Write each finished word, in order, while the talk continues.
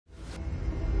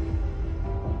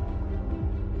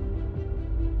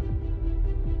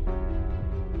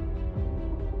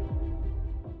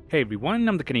Hey everyone,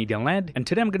 I'm the Canadian Lad, and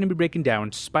today I'm going to be breaking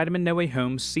down Spider-Man No Way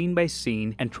Home scene by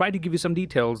scene and try to give you some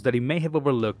details that you may have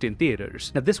overlooked in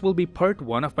theaters. Now this will be part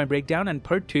 1 of my breakdown and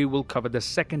part 2 will cover the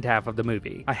second half of the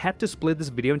movie. I had to split this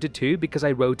video into 2 because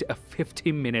I wrote a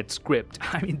 50-minute script.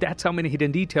 I mean, that's how many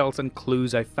hidden details and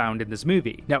clues I found in this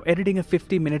movie. Now editing a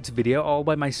 50 minutes video all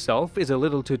by myself is a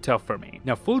little too tough for me.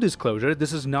 Now full disclosure,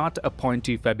 this is not a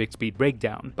 0.25x speed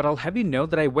breakdown, but I'll have you know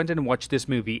that I went and watched this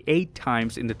movie 8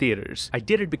 times in the theaters. I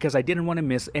did it because I didn't want to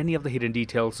miss any of the hidden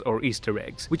details or Easter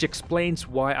eggs, which explains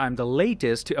why I'm the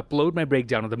latest to upload my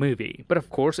breakdown of the movie. But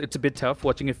of course, it's a bit tough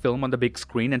watching a film on the big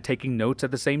screen and taking notes at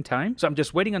the same time, so I'm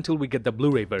just waiting until we get the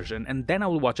Blu-ray version and then I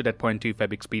will watch it at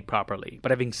 0.25x speed properly.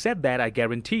 But having said that, I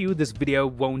guarantee you this video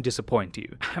won't disappoint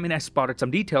you. I mean, I spotted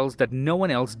some details that no one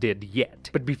else did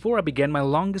yet. But before I begin my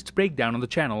longest breakdown on the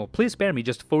channel, please spare me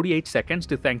just 48 seconds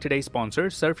to thank today's sponsor,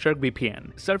 Surfshark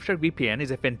VPN. Surfshark VPN is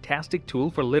a fantastic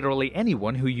tool for literally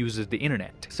anyone who uses the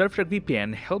internet. Surfshark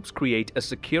VPN helps create a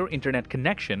secure internet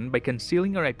connection by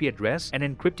concealing your IP address and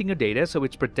encrypting your data so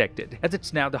it's protected. As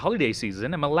it's now the holiday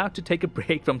season, I'm allowed to take a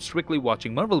break from strictly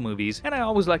watching Marvel movies, and I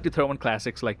always like to throw on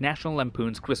classics like National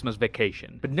Lampoon's Christmas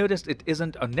Vacation. But notice it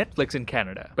isn't on Netflix in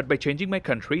Canada. But by changing my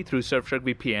country through Surfshark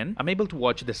VPN, I'm able to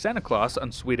watch The Santa Claus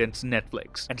on Sweden's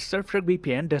Netflix. And Surfshark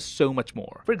VPN does so much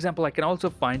more. For example, I can also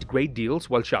find great deals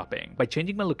while shopping. By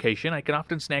changing my location, I can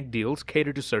often snag deals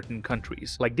catered to certain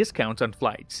countries, like discounts on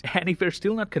flights. And if you're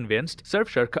still not convinced,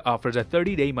 Surfshark offers a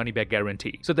 30-day money-back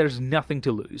guarantee, so there's nothing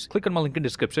to lose. Click on my link in the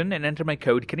description and enter my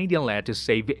code CanadianLad to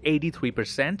save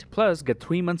 83% plus get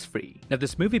 3 months free. Now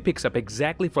this movie picks up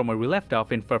exactly from where we left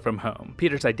off in Far From Home.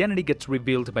 Peter's identity gets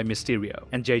revealed by Mysterio,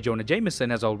 and J. Jonah Jameson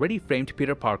has already framed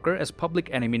Peter Parker as public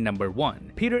enemy number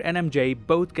 1. Peter and MJ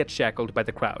both get shackled by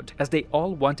the crowd, as they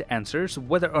all want answers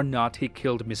whether or not he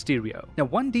killed Mysterio. Now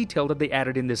one detail that they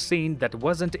added in this scene that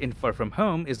wasn't in Far From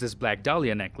Home is this Black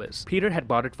Dahlia necklace. Peter had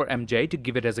bought it for MJ to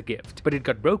give it as a gift, but it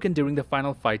got broken during the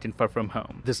final fight in Far From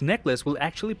Home. This necklace will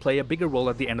actually play a bigger role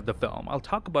at the end of the film. I'll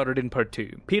talk about it in part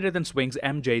 2. Peter then swings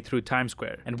MJ through Times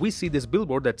Square, and we see this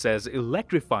billboard that says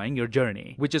 "Electrifying Your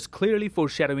Journey," which is clearly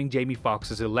foreshadowing Jamie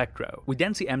Foxx's Electro. We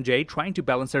then see MJ trying to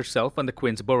balance herself on the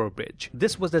Queensboro Bridge.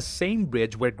 This was the same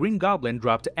bridge where Green Goblin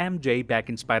dropped MJ back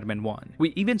in Spider-Man 1.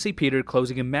 We even see Peter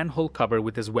closing a manhole cover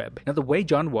with his web. Now the way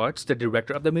John Watts, the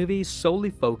director of the movie, solely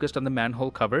focused on the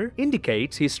manhole cover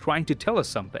indicates he's trying to tell us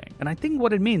something. And I think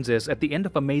what it means is, at the end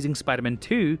of Amazing Spider-Man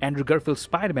 2, Andrew Garfield's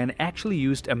Spider-Man actually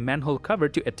used a manhole cover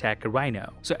to attack a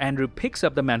rhino. So Andrew picks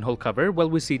up the manhole cover while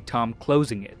we see Tom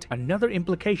closing it. Another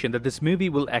implication that this movie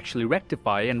will actually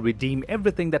rectify and redeem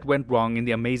everything that went wrong in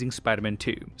the Amazing Spider-Man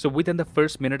 2. So within the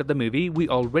first minute of the movie, we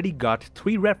already got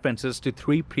 3 references to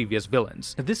 3 previous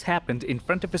villains. Now, this happened in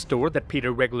front of a store that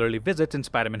Peter regularly visits in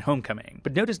Spider-Man Homecoming.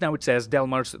 But notice now it says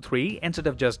Delmar's 3 instead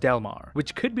of just Delmar,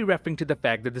 which could be referring to the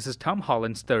fact that this is Tom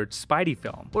Holland's 3rd Spidey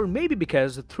film. Or maybe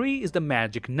because 3 is the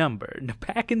magic number. Now,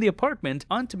 back in the apartment,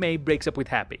 Aunt May breaks up with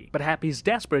Happy, but Happy is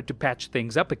desperate to patch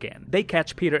things up again. They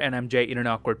catch Peter and MJ in an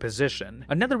awkward position.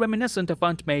 Another reminiscent of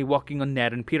Aunt May walking on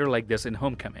Ned and Peter like this in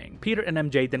Homecoming. Peter and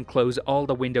MJ then close all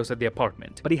the windows at the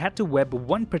apartment, but he had to web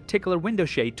one particular window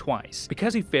shade twice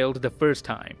because he failed the first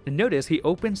time. And notice he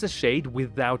opens the shade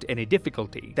without any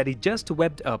difficulty that he just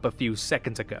webbed up a few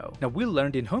seconds ago. Now we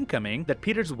learned in Homecoming that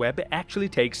Peter's web actually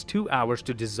takes 2 hours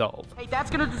to dissolve. Hey, that's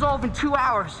gonna dissolve in 2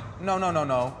 hours.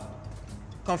 No.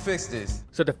 Come fix this.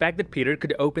 So the fact that Peter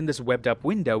could open this webbed up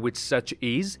window with such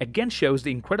ease again shows the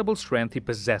incredible strength he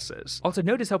possesses. Also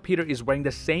notice how Peter is wearing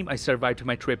the same "I survived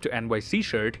my trip to NYC"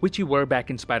 shirt which he wore back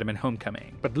in Spider-Man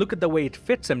Homecoming. But look at the way it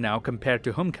fits him now compared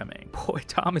to Homecoming. Boy,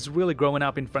 Tom is really growing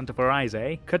up in front of our eyes,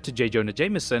 eh? Cut to J. Jonah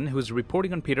Jameson, who's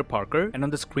reporting on Peter Parker, and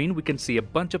on the screen we can see a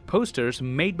bunch of posters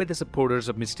made by the supporters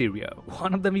of Mysterio.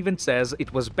 One of them even says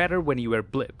it was better when you were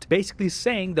blipped, basically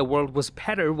saying the world was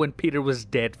better when Peter was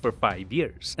dead for 5 years.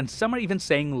 And some are even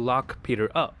saying lock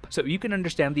Peter up, so you can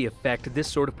understand the effect this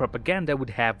sort of propaganda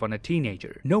would have on a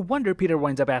teenager. No wonder Peter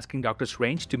winds up asking Doctor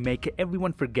Strange to make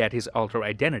everyone forget his alter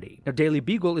identity. Now Daily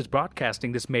Beagle is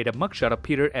broadcasting this made-up mugshot of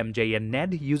Peter, MJ, and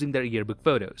Ned using their yearbook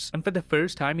photos. And for the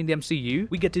first time in the MCU,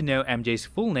 we get to know MJ's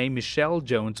full name, Michelle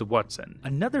Jones Watson.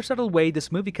 Another subtle way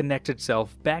this movie connects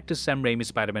itself back to Sam Raimi's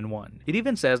Spider-Man 1. It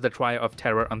even says the Trio of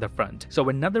Terror on the front, so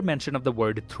another mention of the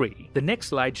word 3. The next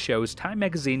slide shows Time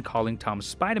magazine calling Tom Tom's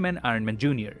Spider-Man Iron Man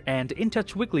Jr., and In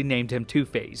Touch Weekly named him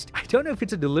Two-Faced. I don't know if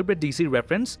it's a deliberate DC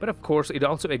reference, but of course it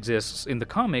also exists in the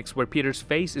comics where Peter's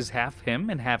face is half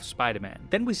him and half Spider-Man.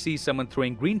 Then we see someone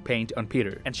throwing green paint on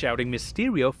Peter and shouting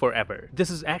Mysterio forever. This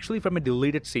is actually from a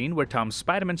deleted scene where Tom's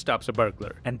Spider-Man stops a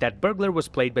burglar, and that burglar was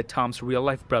played by Tom's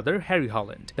real-life brother, Harry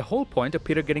Holland. The whole point of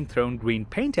Peter getting thrown green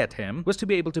paint at him was to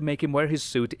be able to make him wear his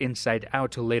suit inside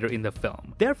out later in the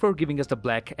film, therefore giving us the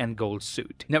black and gold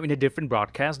suit. Now in a different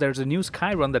broadcast, there's a news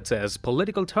chyron that says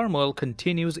political turmoil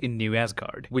continues in New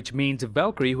Asgard, which means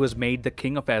Valkyrie, who was made the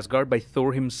king of Asgard by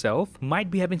Thor himself,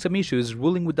 might be having some issues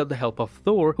ruling without the help of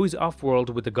Thor, who is off-world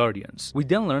with the Guardians. We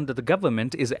then learn that the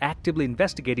government is actively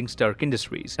investigating Stark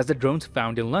Industries, as the drones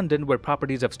found in London were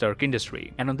properties of Stark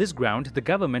Industry, and on this ground, the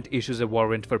government issues a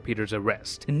warrant for Peter's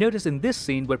arrest. And notice in this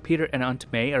scene where Peter and Aunt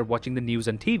May are watching the news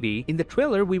on TV, in the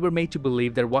trailer we were made to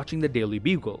believe they're watching the Daily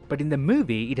Bugle, but in the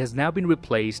movie it has now been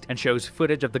replaced and shows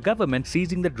footage of the government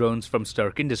seizing the drones from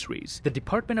Stark Industries. The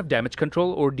Department of Damage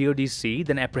Control, or DoDC,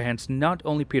 then apprehends not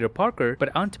only Peter Parker,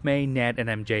 but Aunt May, Ned, and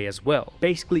MJ as well.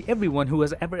 Basically everyone who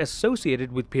was ever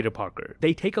associated with Peter Parker.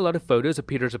 They take a lot of photos of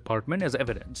Peter's apartment as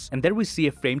evidence, and there we see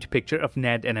a framed picture of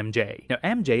Ned and MJ. Now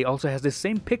MJ also has the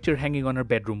same picture hanging on her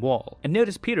bedroom wall. And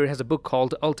notice Peter has a book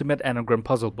called Ultimate Anagram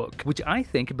Puzzle Book, which I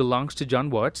think belongs to John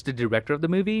Watts, the director of the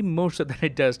movie, more so than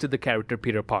it does to the character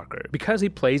Peter Parker, because he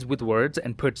plays with words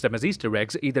and puts them as Easter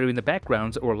eggs either in the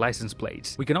backgrounds or license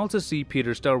plates. We can also see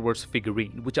Peter's Star Wars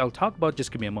figurine, which I'll talk about,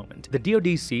 just give me a moment. The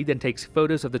DoDC then takes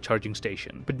photos of the charging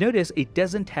station, but notice it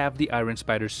doesn't have the Iron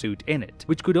Spider suit in it,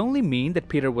 which could only mean that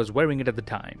Peter was wearing it at the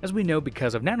time. As we know,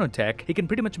 because of nanotech, he can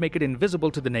pretty much make it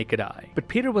invisible to the naked eye. But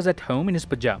Peter was at home in his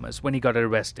pajamas when he got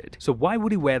arrested, so why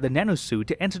would he wear the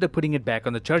nanosuit instead of putting it back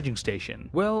on the charging station?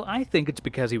 Well, I think it's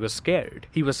because he was scared.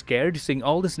 He was scared seeing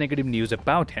all this negative news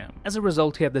about him. As a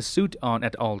result, he had the suit on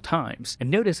at all times. And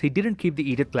notice he didn't keep the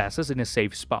Edith glasses in a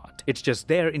safe spot. It's just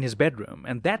there in his bedroom,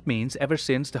 and that means ever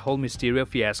since the whole Mysterio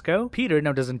fiasco, Peter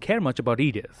now doesn't care much about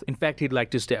Edith. In fact, he'd like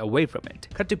to stay away from it.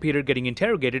 Cut to Peter getting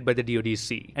interrogated by the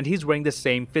DoDC, and he's wearing the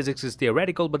same physics is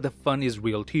theoretical but the fun is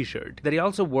real t-shirt that he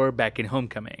also wore back in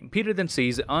Homecoming. Peter then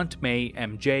sees Aunt May,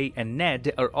 MJ, and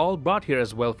Ned are all brought here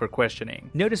as well for questioning.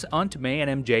 Notice Aunt May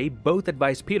and MJ both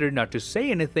advise Peter not to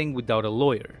say anything without a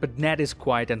lawyer, but Ned is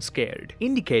quiet and scared,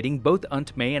 indicating both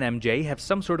Aunt May and MJ have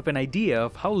some sort of an idea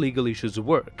of how legal issues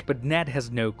work, but Ned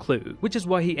has no clue, which is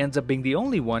why he ends up being the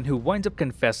only one who winds up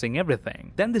confessing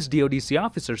everything. Then this DoDC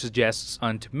officer suggests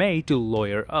Aunt May to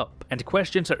lawyer up, and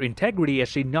questions her integrity as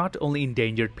she not only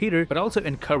endangered Peter, but also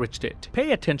encouraged it.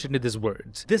 Pay attention to these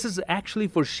words. This is actually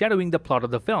foreshadowing the plot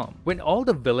of the film. When all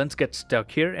the villains get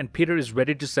stuck here and Peter is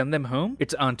ready to send them home,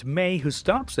 it's Aunt May who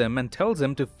stops him and tells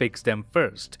him to fix them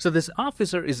first. So this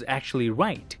officer is actually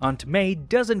right. Aunt May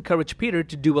does encourage Peter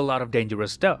to do a lot of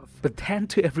dangerous stuff. But then,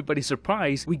 to everybody's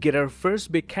surprise, we get our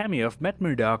first big cameo of Matt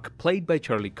Murdock, played by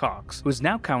Charlie Cox, who is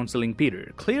now counseling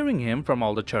Peter, clearing him from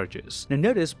all the charges. Now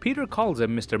notice Peter calls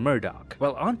him Mr. Murdock,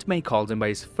 while Aunt May calls him by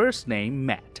his first name,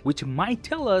 Matt, which might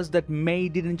tell us that May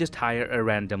didn't just hire a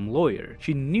random lawyer.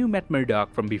 She knew Matt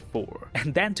Murdock from before.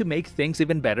 And then to make things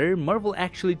even better, Marvel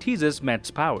actually teases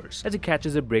Matt's powers as he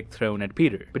catches a brick thrown at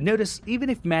Peter. But notice, even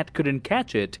if Matt couldn't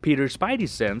catch it, Peter's spidey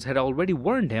sense had already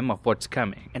warned him of what's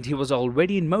coming, and he was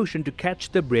already in motion to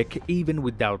catch the brick even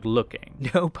without looking.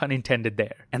 No pun intended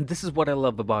there. And this is what I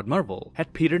love about Marvel.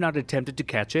 Had Peter not attempted to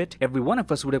catch it, every one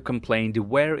of us would have complained,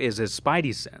 where is his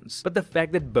spidey sense? But the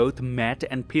fact that both Matt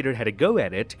and Peter had a go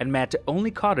at it, and Matt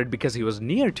only caught it because he was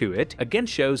near to it, again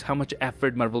shows how much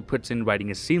effort Marvel puts in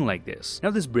writing a scene like this.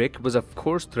 Now this brick was of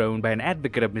course thrown by an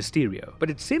advocate of Mysterio, but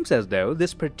it seems as though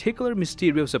this particular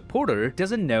Mysterio supporter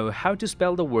doesn't know how to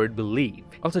spell the word believe.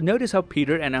 Also notice how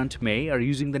Peter and Aunt May are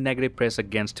using the negative press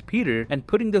against Peter and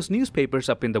putting those newspapers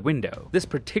up in the window. This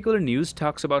particular news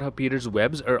talks about how Peter's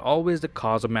webs are always the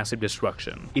cause of massive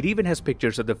destruction. It even has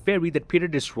pictures of the ferry that Peter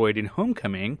destroyed in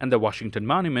Homecoming, and the Washington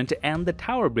Monument, and the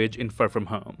Tower Bridge in Far From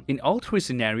Home. In all three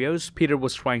scenarios, Peter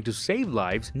was trying to save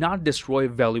lives, not destroy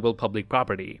valuable public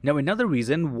property. Now another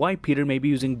reason why Peter may be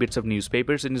using bits of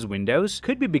newspapers in his windows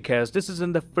could be because this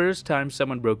isn't the first time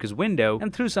someone broke his window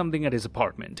and threw something at his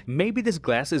apartment. Maybe this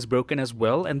glass is broken as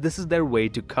well, and this is their way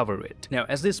to cover it. Now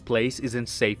as this place isn't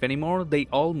safe anymore, they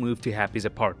all move to Happy's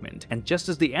apartment, and just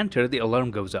as they enter, the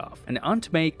alarm goes off, and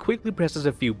Aunt May quickly presses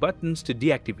a few buttons to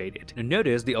deactivate it. Now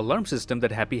notice the alarm system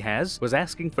that Happy has was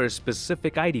asking for a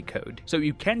specific ID code, so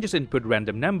you can't just input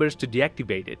random numbers to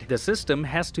deactivate it. The system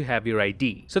has to have your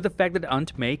ID. So the fact that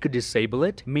Aunt May could disable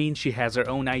it means she has her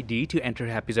own ID to enter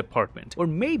Happy's apartment, or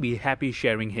maybe Happy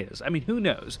sharing his. I mean, who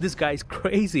knows? This guy's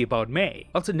crazy about May.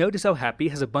 Also notice how Happy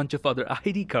has a bunch of other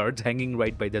ID cards hanging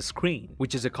right by the screen.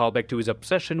 which is a callback to his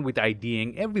obsession with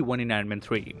IDing everyone in Iron Man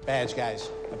 3. Badge, guys.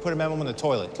 I put a memo in the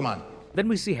toilet. Come on. Then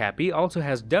we see Happy also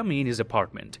has Dummy in his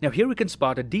apartment. Now here we can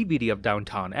spot a DVD of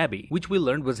Downton Abbey, which we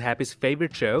learned was Happy's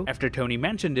favorite show after Tony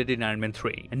mentioned it in Iron Man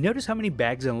 3. And notice how many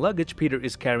bags and luggage Peter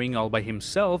is carrying all by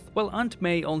himself, while Aunt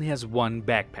May only has one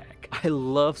backpack. I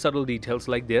love subtle details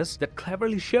like this that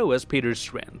cleverly show us Peter's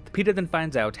strength. Peter then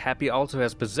finds out Happy also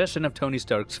has possession of Tony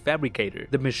Stark's fabricator,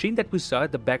 the machine that we saw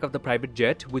at the back of the private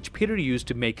jet, which Peter used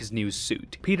to make his new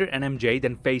suit. Peter and MJ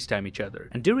then FaceTime each other,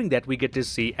 and during that we get to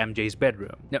see MJ's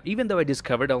bedroom. Now even though I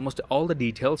discovered almost all the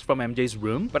details from MJ's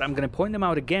room, but I'm gonna point them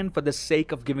out again for the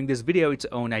sake of giving this video its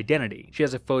own identity. She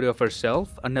has a photo of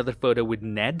herself, another photo with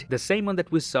Ned, the same one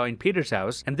that we saw in Peter's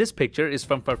house, and this picture is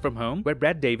from Far From Home, where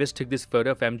Brad Davis took this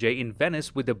photo of MJ in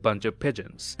Venice with a bunch of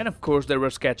pigeons. And of course there were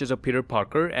sketches of Peter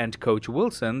Parker and Coach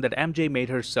Wilson that MJ made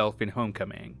herself in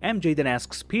Homecoming. MJ then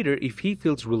asks Peter if he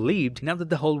feels relieved now that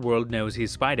the whole world knows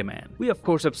he's Spider-Man. We of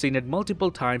course have seen it multiple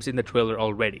times in the trailer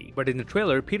already, but in the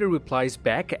trailer Peter replies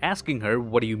back asking her,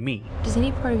 "What do you mean?" Does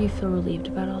any part of you feel relieved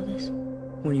about all this?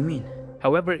 What do you mean?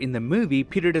 However, in the movie,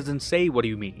 Peter doesn't say "what do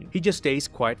you mean?" He just stays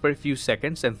quiet for a few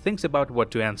seconds and thinks about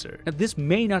what to answer. Now this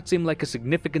may not seem like a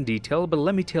significant detail, but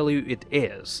let me tell you it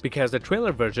is, because the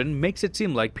trailer version makes it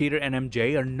seem like Peter and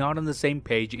MJ are not on the same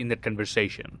page in that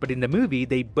conversation. But in the movie,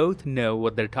 they both know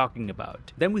what they're talking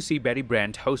about. Then we see Betty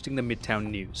Brant hosting the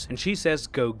Midtown News, and she says,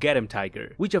 "Go get him,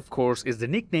 Tiger," which of course is the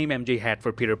nickname MJ had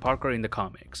for Peter Parker in the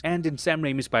comics, and in Sam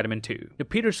Raimi's Spider-Man 2. Now,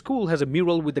 Peter's school has a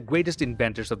mural with the greatest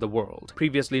inventors of the world.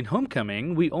 Previously in Homecoming,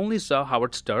 we only saw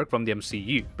Howard Stark from the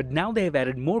MCU, but now they have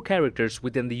added more characters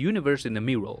within the universe in the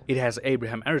mural. It has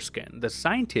Abraham Erskine, the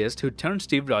scientist who turned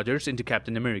Steve Rogers into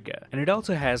Captain America, and it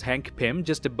also has Hank Pym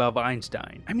just above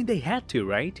Einstein. I mean, they had to,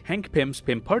 right? Hank Pym's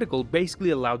Pym particle basically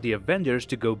allowed the Avengers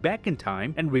to go back in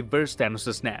time and reverse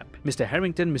Thanos' snap. Mr.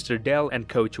 Harrington, Mr. Dell, and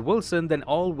Coach Wilson then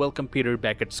all welcome Peter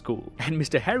back at school, and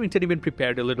Mr. Harrington even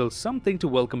prepared a little something to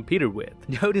welcome Peter with.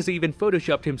 Notice he even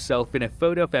photoshopped himself in a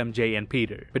photo of MJ and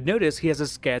Peter, but notice he has a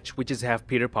sketch which is half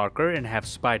Peter Parker and half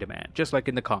Spider-Man, just like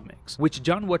in the comics, which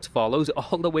John Watts follows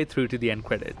all the way through to the end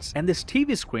credits. And this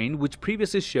TV screen, which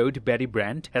previously showed Betty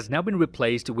Brant, has now been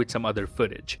replaced with some other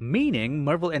footage, meaning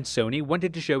Marvel and Sony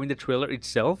wanted to show in the trailer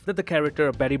itself that the character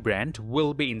of Betty Brant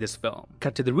will be in this film.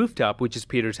 Cut to the rooftop, which is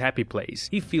Peter's happy place.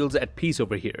 He feels at peace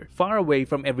over here, far away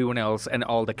from everyone else and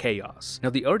all the chaos. Now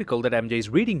the article that MJ is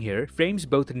reading here frames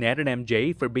both Ned and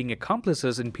MJ for being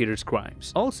accomplices in Peter's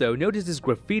crimes. Also, notice this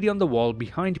graffiti on the wall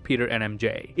behind Peter and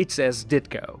MJ. It says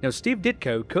Ditko. Now Steve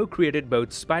Ditko co-created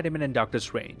both Spider-Man and Doctor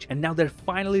Strange, and now they're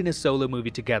finally in a solo movie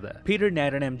together. Peter,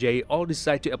 Ned, and MJ all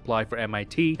decide to apply for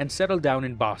MIT and settle down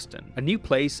in Boston. A new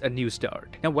place, a new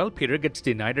start. Now while Peter gets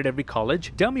denied at every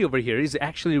college, Dummy over here is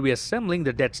actually reassembling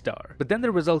the Death Star. But then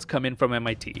the results come in from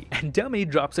MIT, and Dummy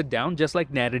drops it down just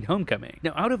like Ned in Homecoming.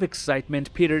 Now out of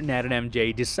excitement, Peter, Ned, and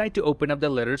MJ decide to open up the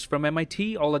letters from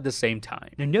MIT all at the same time.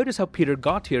 Now notice how Peter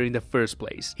got here in the first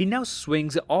place. He now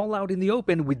swings all out in the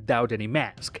open without any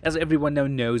mask, as everyone now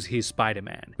knows he's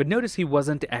Spider-Man. But notice he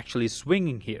wasn't actually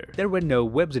swinging here. There were no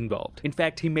webs involved. In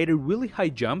fact, he made a really high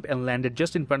jump and landed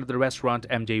just in front of the restaurant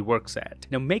MJ works at.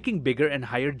 Now making bigger and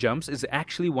higher jumps is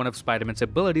actually one of Spider-Man's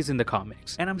abilities in the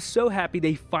comics, and I'm so happy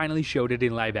they finally showed it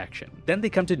in live action. Then they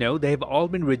come to know they have all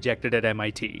been rejected at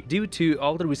MIT due to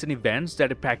all the recent events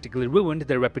that have practically ruined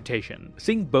their reputation.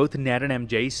 Seeing both Ned and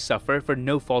MJ suffer for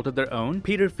no fault of their own,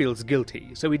 Peter feels guilty,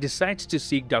 so he decides to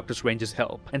seek Dr. Strange's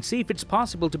help and see if it's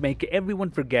possible to make everyone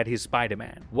forget he's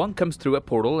Spider-Man. Wong comes through a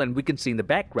portal and we can see in the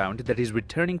background that he's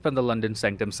returning from the London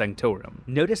Sanctum Sanctorum.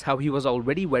 Notice how he was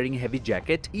already wearing a heavy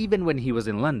jacket even when he was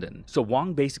in London, so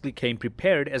Wong basically came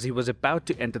prepared as he was about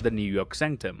to enter the New York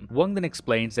Sanctum. Wong then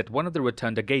explains that one of the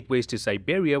rotunda gateways to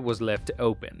Siberia was left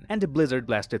open, and a blizzard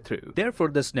blasted through, therefore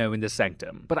the snow in the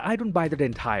Sanctum. But I don't buy that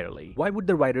entirely. Why would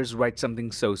the writers write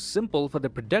something so simple for the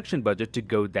production budget to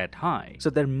go that high? So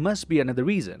there must be another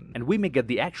reason, and we may get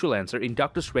the actual answer in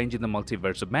Doctor Strange in the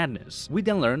Multiverse of Madness. We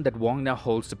then learn that Wong now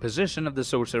holds the position of the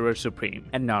Sorcerer Supreme,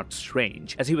 and not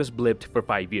Strange, as he was blipped for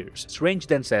 5 years. Strange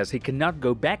then says he cannot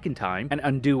go back in time and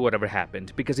undo whatever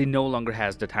happened because he no longer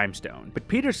has the Time Stone. But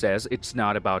Peter says it's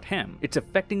not about him. It's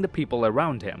affecting the people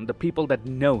around him, the people that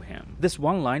know him. This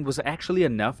one line was actually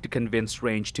enough to convince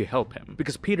Strange to help him,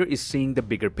 because Peter is seeing the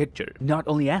bigger picture, not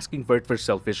only asking for it for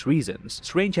selfish reasons.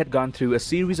 Strange had gone through a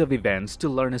series of events to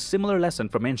learn a similar lesson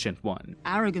from Ancient One.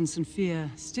 Arrogance and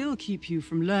fear still keep you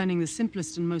from learning the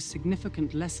simplest and most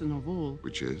significant lesson of all.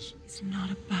 Which is? It's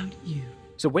not about you.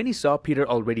 So when he saw Peter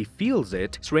already feels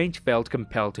it, Strange felt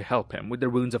compelled to help him with the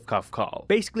Runes of Kafkal,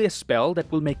 basically a spell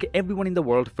that will make everyone in the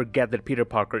world forget that Peter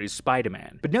Parker is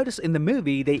Spider-Man. But notice in the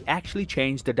movie, they actually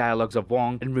changed the dialogues of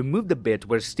Wong and removed the bit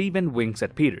where Steven winks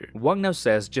at Peter. Wong now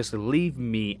says, "Just leave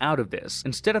me out of this,"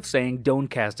 instead of saying, "Don't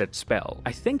cast that spell."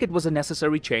 I think it was a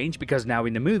necessary change because now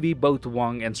in the movie, both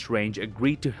Wong and Strange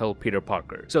agreed to help Peter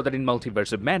Parker, so that in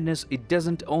Multiverse of Madness, it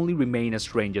doesn't only remain as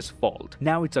Strange's fault.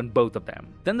 Now it's on both of them.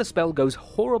 Then the spell goes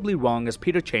horribly wrong as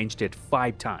Peter changed it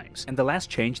 5 times, and the last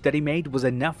change that he made was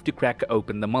enough to crack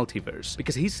open the multiverse,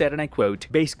 because he said, and I quote,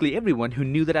 "Basically everyone who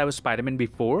knew that I was Spider-Man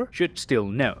before should still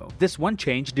know." This one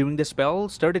change during the spell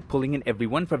started pulling in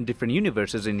everyone from different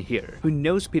universes in here who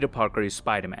knows Peter Parker is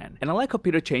Spider-Man, and I like how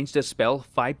Peter changed the spell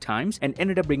 5 times and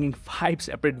ended up bringing 5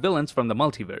 separate villains from the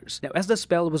multiverse. Now as the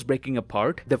spell was breaking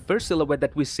apart, the first silhouette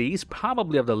that we see is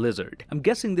probably of the Lizard. I'm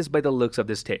guessing this by the looks of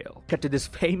this tale. Cut to this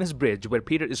famous bridge where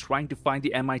Peter is trying to find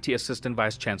the MIT Assistant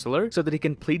Vice Chancellor so that he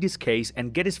can plead his case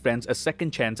and get his friends a second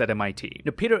chance at MIT.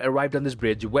 Now Peter arrived on this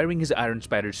bridge wearing his Iron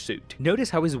Spider suit. Notice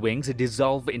how his wings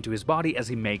dissolve into his body as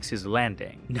he makes his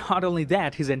landing. Not only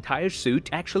that, his entire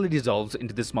suit actually dissolves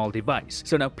into the small device,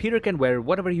 so now Peter can wear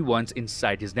whatever he wants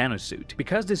inside his nanosuit,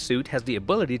 because this suit has the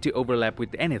ability to overlap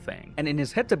with anything. And in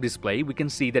his heads-up display, we can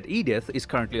see that Edith is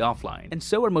currently offline, and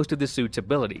so are most of the suit's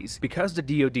abilities. Because the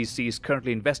DODC is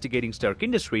currently investigating Stark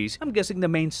Industries, I'm guessing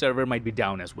the main server might be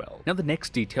down as well. Now the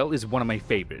next detail is one of my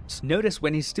favorites. Notice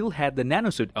when he still had the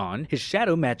nanosuit on, his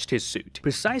shadow matched his suit.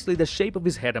 Precisely the shape of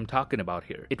his head I'm talking about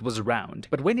here. It was round,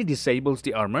 but when he disables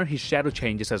the armor, his shadow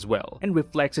changes as well, and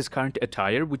reflects his current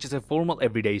attire, which is a formal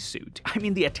everyday suit. I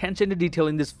mean, the attention to detail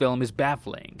in this film is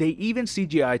baffling. They even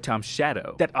CGI Tom's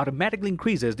shadow. That automatically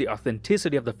increases the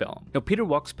authenticity of the film. Now Peter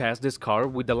walks past this car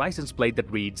with the license plate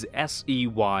that reads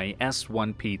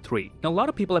SEYS1P3. Now a lot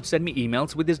of people have sent me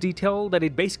emails with this detail that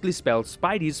it basically spells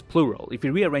Spidey's plural if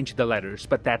you rearrange the letters,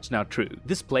 but that's not true.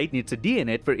 This plate needs a D in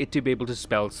it for it to be able to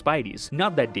spell Spidey's,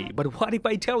 not that D. But what if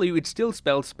I tell you it still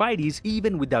spells Spidey's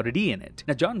even without a D in it?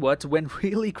 Now John Watts went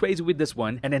really crazy with this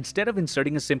one, and instead of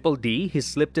inserting a simple D, he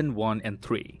slipped in 1 and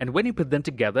 3. And when you put them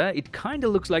together, it kinda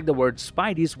looks like the word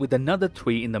Spidey's with another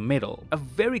 3 in the middle. A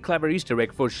very clever Easter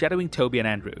egg foreshadowing Tobey and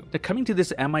Andrew. Now coming to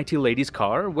this MIT lady's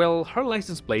car, well, her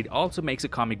license plate also makes a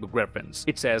comic book reference.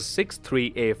 It says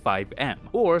 63A5M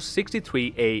or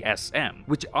 63ASM,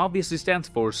 which obviously stands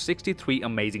for 63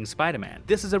 Amazing Spider-Man.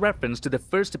 This is a reference to the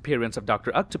first appearance of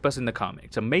Dr. Octopus in the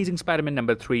comics, Amazing Spider-Man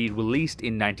number 3, released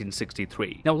in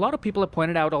 1963. Now a lot of people have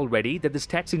pointed out already that this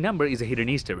taxi number is a hidden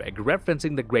Easter egg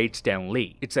referencing the great Stan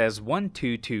Lee. It says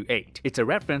 1228. It's a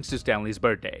reference to Stan Lee's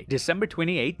birthday, December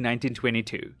 28,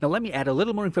 1922. Now let me add a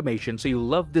little more information so you'll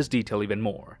love this detail even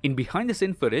more. In behind the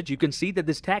scene footage, you can see that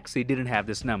this taxi didn't have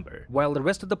this number, while the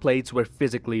rest of the plates were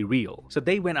physically real. So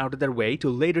they went out of their way to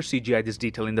later CGI this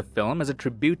detail in the film as a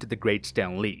tribute to the great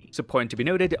Stan Lee. So point to be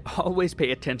noted, always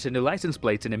pay attention to license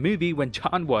plates in a movie when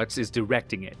John Watts is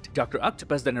directing it. Dr.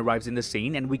 Octopus then arrives in the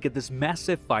scene and we get this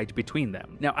massive fight between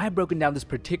them. Now I've broken down this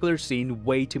particular scene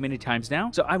way too many times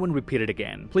now, so I won't repeat it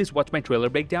again. Please watch my trailer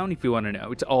breakdown if you want to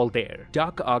know, it's all there.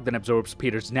 Doc Ock then absorbs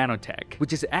Peter's nanotech,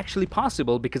 which is actually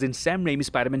possible because in Sam Raimi's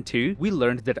Spider-Man 2, we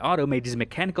learned that Otto made his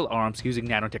mechanical arms using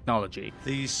nanotechnology.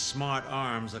 These smart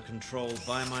arms are controlled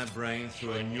by my brain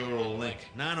through a neural link,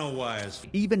 nanowires.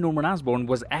 Even Norman Osborn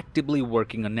was actively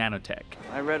working on nanotech.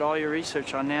 I read all your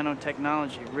research on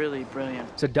nanotechnology. Really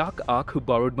brilliant. So Doc Ock, who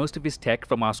borrowed most of his tech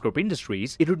from Oscorp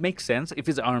Industries, it would make sense if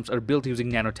his arms are built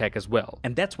using nanotech as well.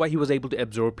 And that's why he was able to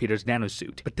absorb Peter's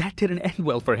nanosuit. But that didn't end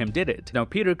well for him, did it? Now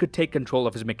Peter could take control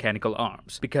of his mechanical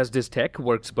arms, because this tech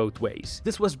works both ways.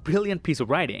 This was a brilliant piece of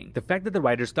writing. The fact that the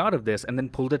writers thought of this and then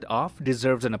pulled it off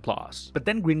deserves an applause. But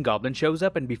then Green Goblin shows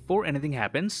up and before anything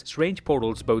happens, Strange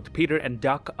portals both Peter and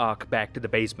Doc Ock back to the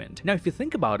basement. Now if you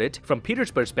think about it, from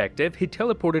Peter's perspective, he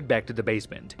teleported back to the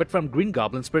basement. But from Green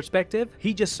Goblin's perspective,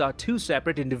 he just saw 2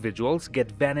 separate individuals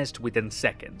get vanished within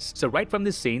seconds. So right from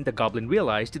this scene, the Goblin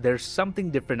realized there's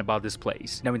something different about this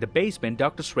place. Now in the basement,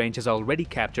 Doctor Strange has already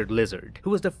captured Lizard, who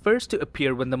was the first to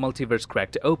appear when the multiverse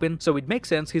cracked open, so it makes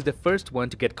sense he's the first one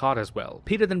to get caught as well.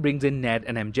 Peter then brings in Ned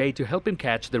and MJ to help him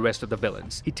catch the rest of the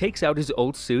villains. He takes out his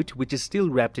old suit, which is still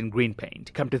wrapped in green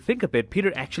paint. Come to think of it,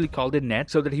 Peter actually called in Ned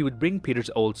so that he would bring Peter's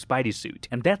old Spidey suit,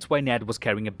 and that's why Ned was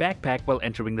carrying a backpack while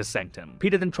entering the sanctum.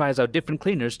 Peter then tries out different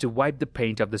cleaners to wipe the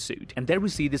paint of the suit, and there we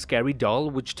see the scary doll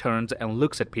which turns and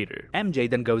looks at Peter. MJ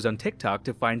then goes on TikTok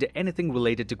to find anything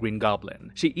related to Green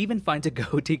Goblin. She even finds a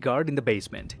goatee guard in the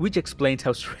basement, which explains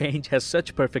how Strange has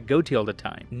such perfect goatee all the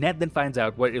time. Ned then finds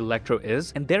out where Electro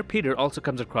is, and there Peter also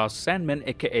comes across Sandman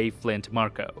aka Flint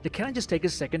Marko. Now, can I just take a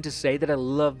second to say that I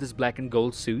love this black and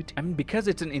gold suit? I mean, because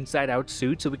it's an inside-out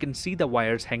suit so we can see the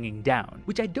wires hanging down,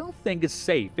 which I don't think is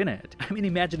safe, innit? I mean,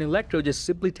 imagine Electro just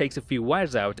simply takes a few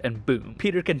wires out and boom,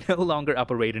 Peter can no longer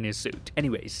operate in his suit.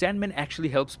 Anyway, Sandman actually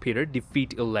helps Peter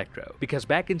defeat Electro, because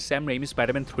back in Sam Raimi's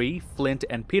Spider-Man 3, Flint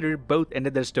and Peter both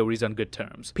ended their stories on good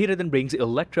terms. Peter then brings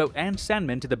Electro and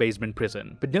Sandman to the basement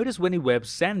prison. But notice when he webs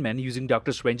Sandman using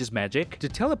Doctor Strange's magic to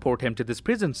teleport him to this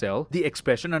prison cell, the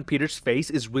expression on Peter's face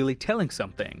is really telling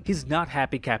something. He's not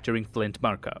happy capturing Flint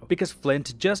Marco, because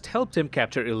Flint just helped him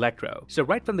capture Electro. So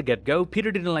right from the get-go,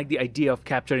 Peter didn't like the idea of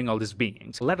capturing all these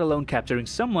beings, let alone capturing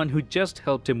someone who just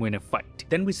helped him win a fight.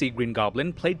 Then we see Green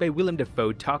Goblin, played by Willem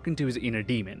Dafoe, talking to his inner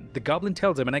demon. The Goblin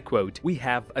tells him, and I quote, "We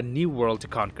have a new world to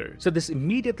conquer." So this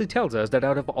immediately tells us that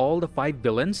out of all the 5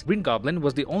 villains, Green Goblin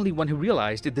was the only one who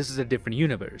realized that this is a different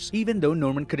universe, even though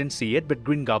Norman couldn't see it, but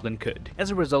Green Goblin could.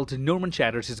 As a result, Norman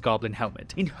shatters his Goblin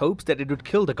helmet, in hopes that it would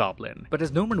kill the Goblin. But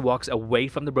as Norman walks away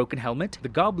from the broken helmet, the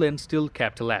Goblin still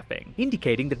kept laughing,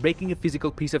 indicating that breaking a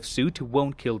physical piece of suit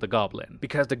won't kill the Goblin,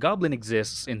 because the Goblin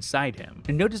exists inside him.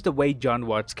 And notice the way John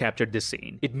Watts captured this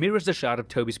scene. It mirrors the shot of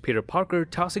Tobey's Peter Parker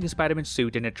tossing his Spider-Man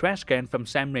suit in a trash can from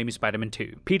Sam Raimi's Spider-Man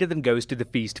 2. Peter then goes to the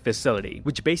Feast facility,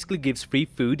 which basically gives free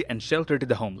food and shelter to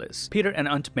the homeless. Peter and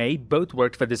Aunt May both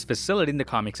worked for this facility in the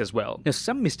comics as well. Now,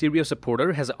 some Mysterio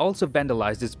supporter has also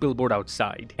vandalized this billboard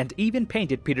outside, and even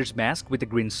painted Peter's mask with a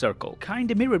green circle,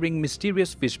 kinda mirroring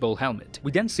Mysterio's fishbowl helmet.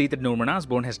 We then see that Norman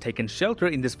Osborn has taken shelter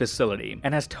in this facility,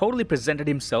 and has totally presented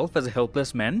himself as a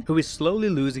helpless man who is slowly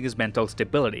losing his mental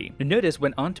stability. Now, notice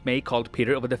when Aunt May called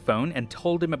Peter over the phone and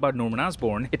told him about Norman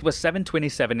Osborn, it was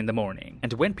 7:27 in the morning,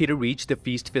 and when Peter reached the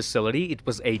Feast facility, it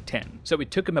was 8:10, so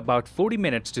it took him about 40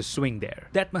 minutes to swing there.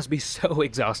 That must be so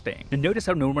exhausting. And notice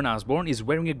how Norman Osborn is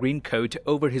wearing a green coat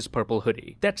over his purple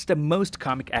hoodie. That's the most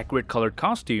comic-accurate colored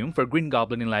costume for Green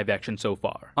Goblin in live action so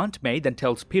far. Aunt May then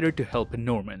tells Peter to help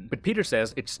Norman, but Peter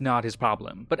says it's not his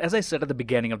problem. But as I said at the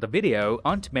beginning of the video,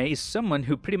 Aunt May is someone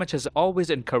who pretty much has always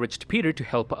encouraged Peter to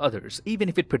help others, even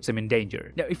if it puts him in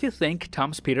danger. Now, if you think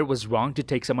Tom's Peter was wrong to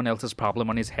take someone else's problem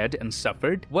on his head and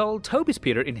suffered, well, Tobey's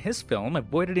Peter in his film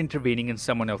avoided intervening in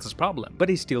someone else's problem, but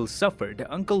he still suffered.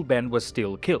 Uncle Ben was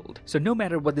still killed. So no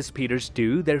matter what these Peters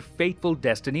do, their fateful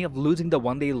destiny of losing the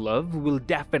one they love will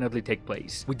definitely take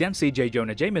place. We then see J.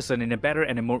 Jonah Jameson in a better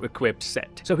and a more equipped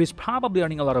set, so he's probably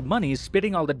earning a lot of money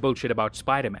spitting all that bullshit about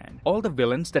Spider-Man. All the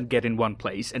villains then get in one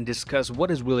place and discuss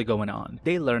what is really going on.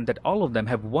 They learn that all of them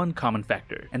have one common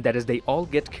factor, and that is they all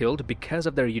get killed because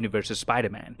of their universe's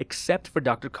Spider-Man, except for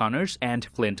Dr. Connors and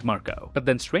Flint Marco. But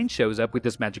then Strange shows up with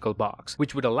this magical box,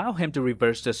 which would allow him to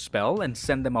reverse the spell and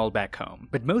send them all back home.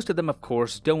 But most of them, of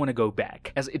course, don't want to go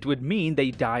back, as it would mean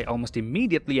they die almost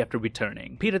immediately after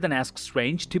returning. Peter then asks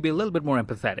Strange to be a little bit more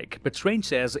empathetic, but Strange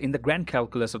says in the grand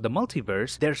calculus of the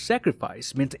multiverse, their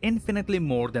sacrifice meant infinitely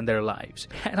more than their lives.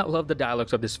 And I love the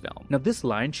dialogues of this film. Now, this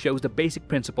line shows the basic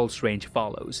principle Strange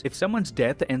follows. If someone's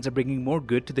death ends up bringing more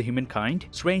good to the humankind,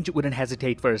 Strange wouldn't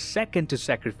hesitate for a second to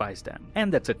sacrifice them.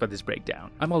 And that's it for this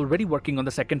breakdown. I'm already working on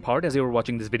the second part as you were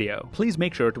watching this video. Please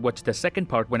make sure to watch the second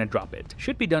part when I drop it.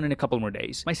 Should be done in a couple more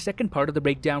days. My second part of the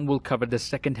breakdown will cover the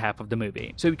second half of the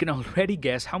movie, so you can already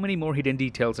guess how many more hidden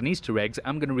details and Easter eggs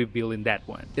I'm gonna reveal in that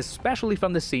one, especially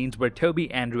from the scenes where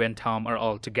Tobey, Andrew, and Tom are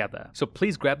all together. So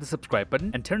please grab the subscribe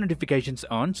button and turn notifications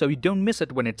on so you don't miss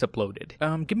it when it's uploaded.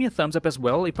 Give me a thumbs up as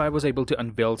well if I was able to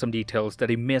unveil some details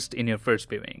that I missed in your first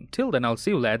viewing. Till then, I'll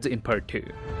see you lads in part 2.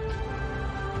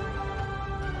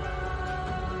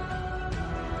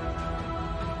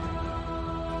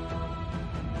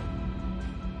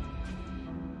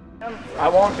 I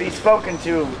won't be spoken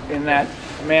to in that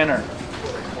manner.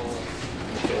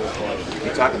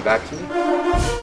 You talking back to me?